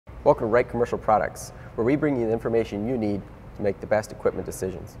Welcome to Wright Commercial Products, where we bring you the information you need to make the best equipment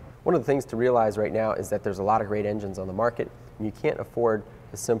decisions. One of the things to realize right now is that there's a lot of great engines on the market, and you can't afford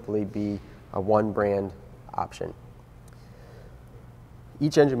to simply be a one brand option.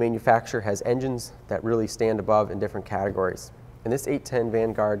 Each engine manufacturer has engines that really stand above in different categories. And this 810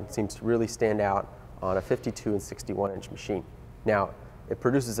 Vanguard seems to really stand out on a 52 and 61 inch machine. Now, it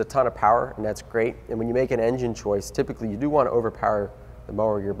produces a ton of power, and that's great. And when you make an engine choice, typically you do want to overpower the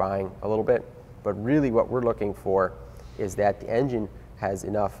mower you're buying a little bit, but really what we're looking for is that the engine has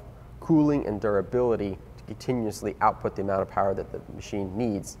enough cooling and durability to continuously output the amount of power that the machine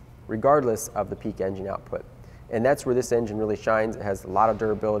needs, regardless of the peak engine output. And that's where this engine really shines. It has a lot of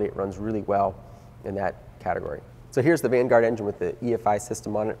durability. It runs really well in that category. So here's the Vanguard engine with the Efi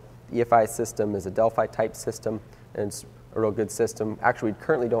system on it. The Efi system is a Delphi type system, and it's a real good system. Actually, we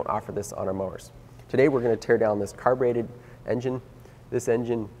currently don't offer this on our mowers. Today we're going to tear down this carbureted engine. This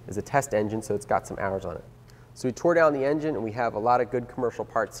engine is a test engine, so it's got some hours on it. So we tore down the engine, and we have a lot of good commercial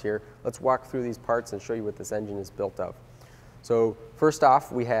parts here. Let's walk through these parts and show you what this engine is built of. So first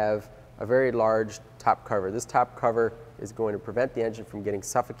off, we have a very large top cover. This top cover is going to prevent the engine from getting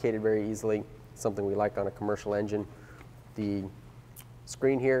suffocated very easily, something we like on a commercial engine. The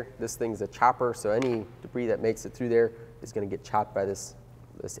screen here, this thing's a chopper, so any debris that makes it through there is going to get chopped by this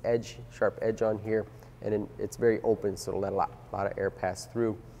edge, sharp edge on here. And then it's very open, so it'll let a lot of air pass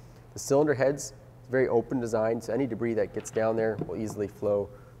through. The cylinder heads, it's very open design, so any debris that gets down there will easily flow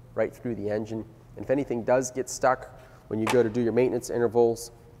right through the engine. And if anything does get stuck, when you go to do your maintenance intervals,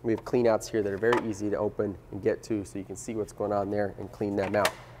 we have cleanouts here that are very easy to open and get to, so you can see what's going on there and clean them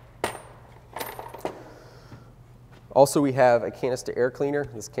out. Also, we have a canister air cleaner.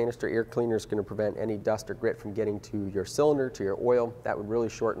 This canister air cleaner is going to prevent any dust or grit from getting to your cylinder, to your oil. That would really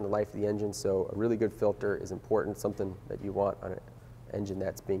shorten the life of the engine, so a really good filter is important, something that you want on an engine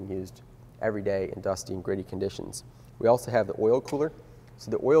that's being used every day in dusty and gritty conditions. We also have the oil cooler.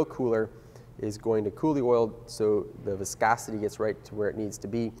 So the oil cooler is going to cool the oil so the viscosity gets right to where it needs to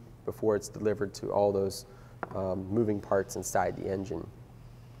be before it's delivered to all those moving parts inside the engine.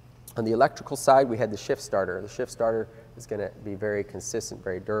 On the electrical side, we had the shift starter. The shift starter is going to be very consistent,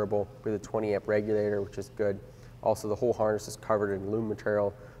 very durable, with a 20 amp regulator, which is good. Also, the whole harness is covered in aluminum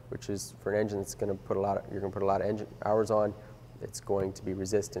material, which is for an engine that's going to put you're going to put a lot of engine hours on. It's going to be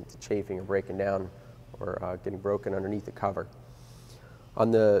resistant to chafing or breaking down or getting broken underneath the cover. On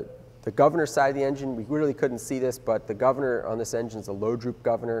the governor side of the engine, we really couldn't see this, but the governor on this engine is a low droop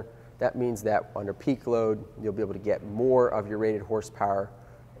governor. That means that under peak load, you'll be able to get more of your rated horsepower,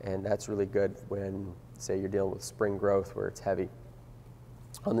 and that's really good when, say, you're dealing with spring growth where it's heavy.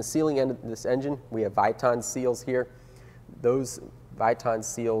 On the sealing end of this engine, we have Viton Seals here. Those Viton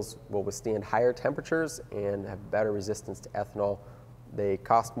Seals will withstand higher temperatures and have better resistance to ethanol. They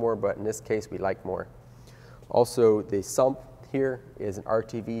cost more, but in this case, we like more. Also, the sump here is an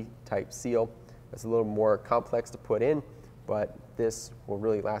RTV type seal. It's a little more complex to put in, but this will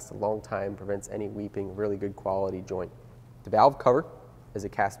really last a long time, prevents any weeping, really good quality joint. The valve cover is a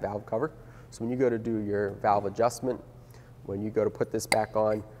cast valve cover. So when you go to do your valve adjustment, when you go to put this back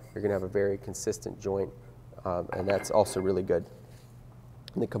on, you're going to have a very consistent joint, and that's also really good.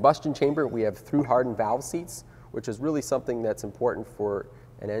 In the combustion chamber, we have through hardened valve seats, which is really something that's important for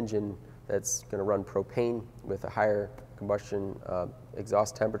an engine that's going to run propane with a higher combustion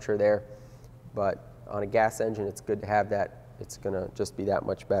exhaust temperature there. But on a gas engine, it's good to have that. It's going to just be that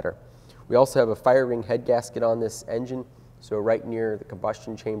much better. We also have a fire ring head gasket on this engine. So right near the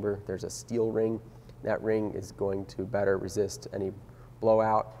combustion chamber, there's a steel ring. That ring is going to better resist any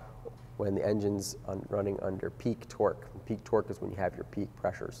blowout when the engine's running under peak torque. Peak torque is when you have your peak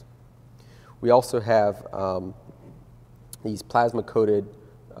pressures. We also have these plasma-coated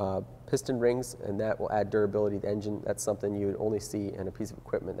piston rings, and that will add durability to the engine. That's something you would only see in a piece of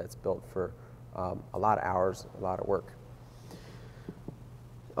equipment that's built for a lot of hours, a lot of work.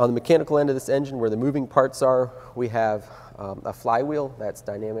 On the mechanical end of this engine, where the moving parts are, we have a flywheel that's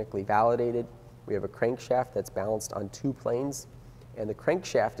dynamically validated. We have a crankshaft that's balanced on two planes, and the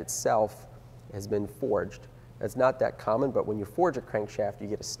crankshaft itself has been forged. That's not that common, but when you forge a crankshaft, you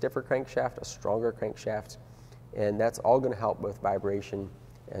get a stiffer crankshaft, a stronger crankshaft, and that's all going to help with vibration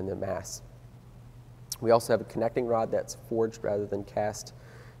and the mass. We also have a connecting rod that's forged rather than cast,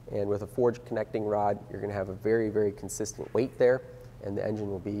 and with a forged connecting rod, you're going to have a very, very consistent weight there, and the engine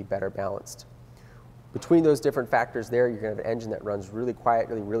will be better balanced. Between those different factors there, you're going to have an engine that runs really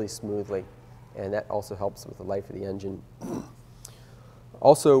quietly, really smoothly, and that also helps with the life of the engine.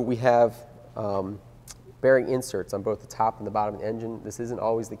 Also, we have bearing inserts on both the top and the bottom of the engine. This isn't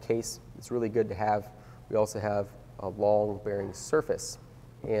always the case. It's really good to have. We also have a long bearing surface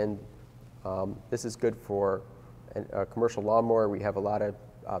and this is good for a commercial lawnmower. We have a lot of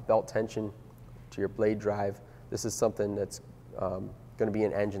belt tension to your blade drive. This is something that's going to be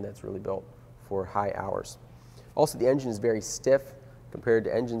an engine that's really built for high hours. Also, the engine is very stiff compared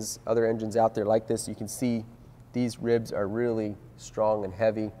to other engines out there like this. You can see these ribs are really strong and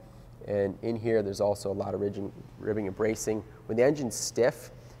heavy, and in here there's also a lot of ribbing and bracing. When the engine's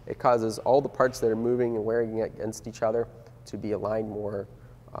stiff, it causes all the parts that are moving and wearing against each other to be aligned more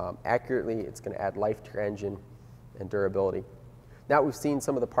accurately. It's going to add life to your engine and durability. Now we've seen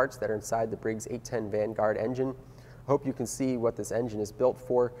some of the parts that are inside the Briggs 810 Vanguard engine. I hope you can see what this engine is built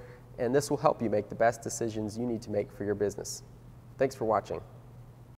for, and this will help you make the best decisions you need to make for your business. Thanks for watching.